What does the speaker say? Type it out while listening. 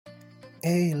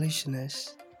Hey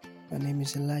listeners, my name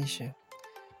is Elisha,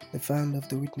 the founder of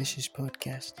the Witnesses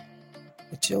podcast.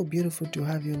 It's so beautiful to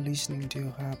have you listening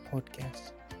to our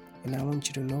podcast, and I want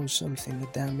you to know something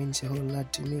that means a whole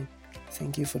lot to me.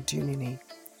 Thank you for tuning in.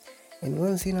 And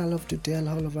one thing I love to tell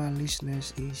all of our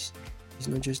listeners is it's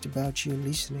not just about you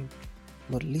listening,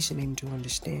 but listening to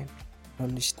understand.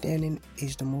 Understanding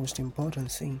is the most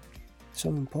important thing, so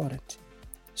important.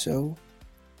 So,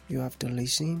 you have to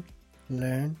listen,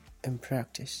 learn, and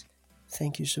practice.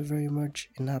 Thank you so very much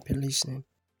and happy listening.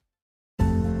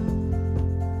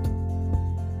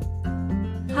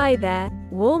 Hi there,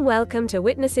 warm welcome to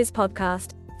Witnesses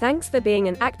Podcast. Thanks for being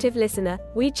an active listener,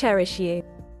 we cherish you.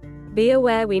 Be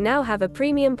aware we now have a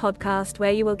premium podcast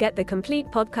where you will get the complete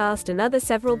podcast and other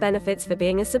several benefits for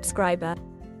being a subscriber.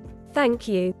 Thank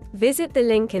you. Visit the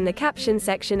link in the caption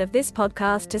section of this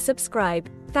podcast to subscribe.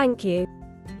 Thank you.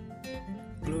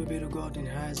 Glory be to God in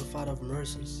highest, the Father of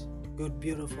mercies. Good,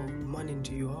 beautiful morning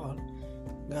to you all.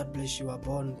 God bless you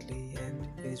abundantly, and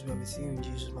it is well with you in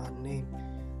Jesus' mighty name.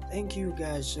 Thank you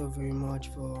guys so very much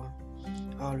for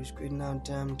always creating out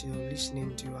time to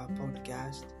listening to our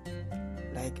podcast.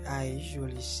 Like I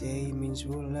usually say, it means a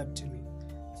whole lot to me.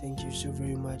 Thank you so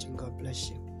very much, and God bless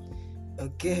you.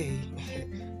 Okay,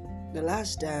 the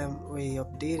last time we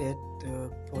updated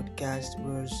the podcast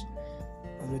was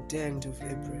on the 10th of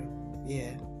April.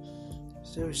 Yeah,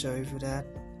 so sorry for that.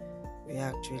 We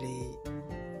actually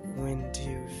went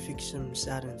to fix some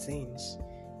certain things.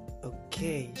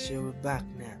 Okay, so we're back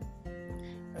now.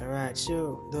 Alright,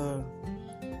 so the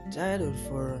title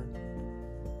for...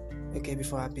 Okay,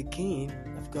 before I begin,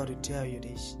 I've got to tell you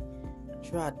this.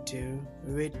 Try to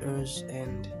rate us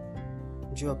and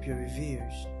drop your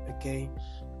reviews, okay?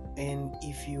 And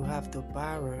if you have the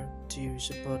power to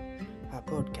support our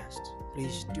podcast,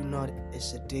 please do not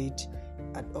hesitate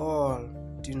at all.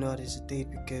 Do not hesitate,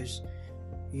 because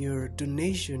your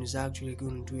donation is actually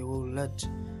going to do a whole lot to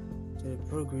the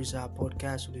progress our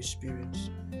podcast will experience.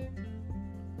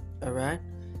 Alright?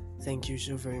 Thank you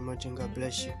so very much, and God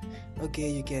bless you. Okay,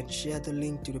 you can share the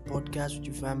link to the podcast with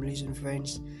your families and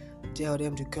friends. Tell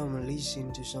them to come and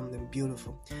listen to something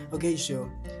beautiful. Okay, so,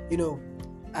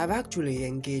 I've actually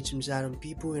engaged some certain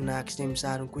people and asked them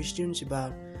certain questions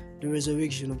about the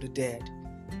resurrection of the dead.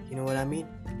 You know what I mean?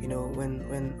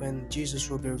 When Jesus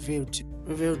will be revealed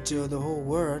to the whole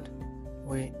world,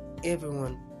 where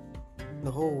everyone,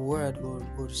 the whole world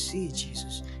will see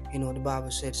Jesus. The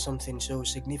Bible said something so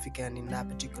significant in that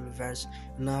particular verse,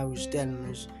 and now it's telling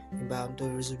us about the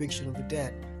resurrection of the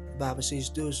dead. The Bible says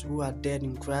those who are dead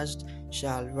in Christ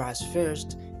shall rise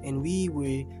first, and we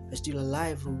are still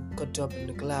alive who caught up in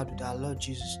the cloud with our Lord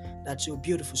Jesus. That's so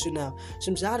beautiful. So now,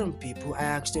 some certain people, I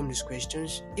asked them these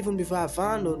questions, even before I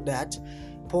found out that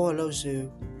Paul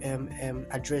also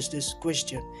addressed this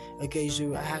question. Okay,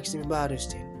 so I asked him about this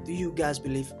thing. Do you guys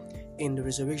believe in the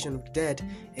resurrection of the dead?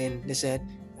 And they said,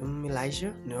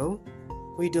 Elijah, no,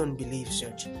 we don't believe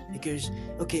such. Because,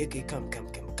 okay,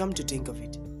 come to think of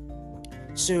it.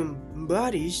 Some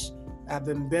bodies have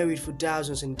been buried for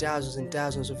thousands and thousands and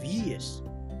thousands of years.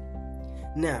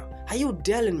 Now, are you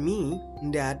telling me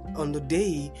that on the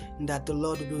day that the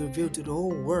Lord will be revealed to the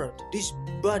whole world, these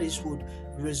bodies would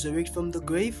resurrect from the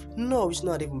grave? No, it's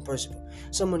not even possible.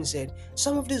 Someone said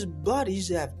some of these bodies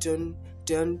have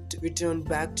returned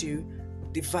back to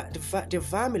their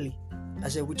family. I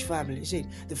said, which family? He said,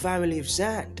 the family of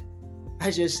sand.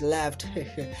 I just laughed.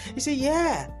 He said,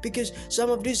 yeah, because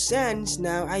some of these sands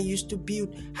now are used to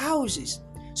build houses.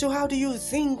 So how do you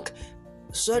think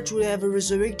such will ever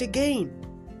resurrect again?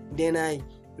 Then I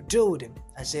told him,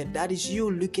 I said, that is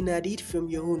you looking at it from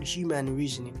your own human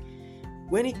reasoning.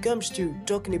 When it comes to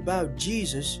talking about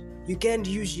Jesus, you can't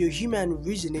use your human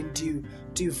reasoning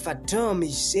to fathom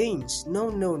his sayings. No,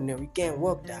 it can't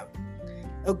work that way.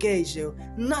 Okay, so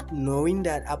not knowing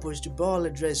that Apostle Paul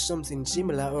addressed something same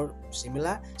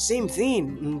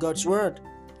thing in God's word.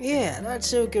 Yeah, that's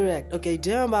so correct. Okay,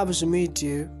 turn Bible to me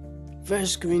to 1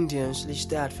 Corinthians. Let's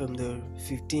start from the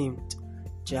 15th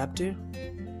chapter.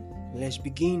 Let's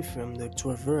begin from the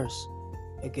 12th verse.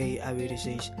 Okay, I read it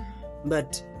says,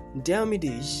 but tell me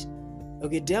this,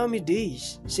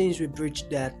 since we preach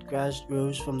that Christ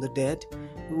rose from the dead,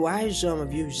 why are some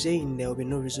of you saying there will be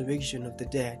no resurrection of the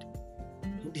dead?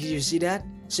 Did you see that?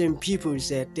 Some people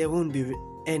said there won't be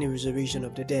any resurrection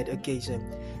of the dead. Okay, so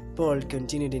Paul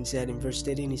continued and said in verse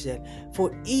 13, he said,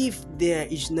 for if there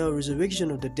is no resurrection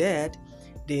of the dead,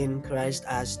 then Christ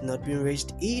has not been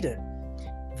raised either.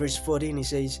 Verse 14, he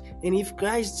says, and if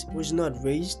Christ was not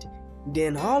raised,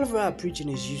 then all of our preaching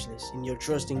is useless, and your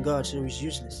trust in God so is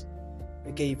useless.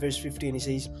 Okay, verse 15, he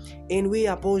says, and we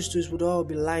apostles would all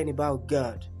be lying about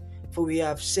God, For we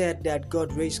have said that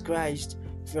God raised Christ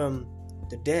from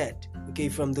the dead, okay,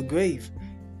 from the grave.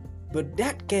 But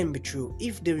that can be true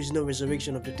if there is no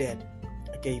resurrection of the dead.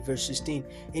 Okay, verse 16.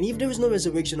 And if there is no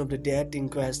resurrection of the dead, then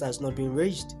Christ has not been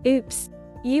raised. Oops.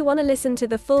 You want to listen to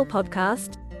the full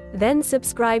podcast? Then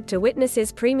subscribe to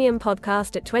Witnesses Premium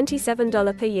Podcast at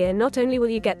 $27 per year. Not only will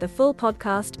you get the full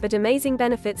podcast, but amazing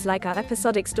benefits like our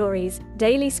episodic stories,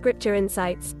 daily scripture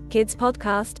insights, kids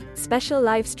podcast, special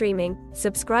live streaming,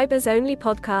 subscribers only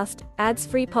podcast,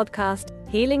 ads-free podcast,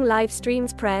 healing live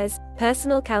streams, prayers,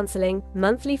 personal counseling,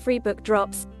 monthly free book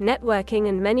drops, networking,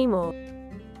 and many more.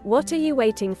 What are you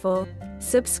waiting for?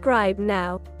 Subscribe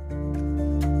now.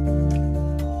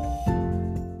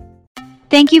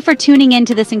 Thank you for tuning in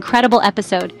to this incredible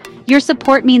episode. Your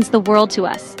support means the world to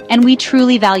us, and we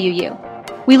truly value you.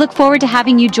 We look forward to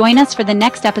having you join us for the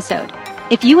next episode.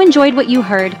 If you enjoyed what you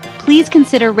heard, please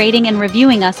consider rating and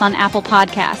reviewing us on Apple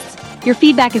Podcasts. Your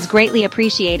feedback is greatly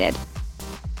appreciated.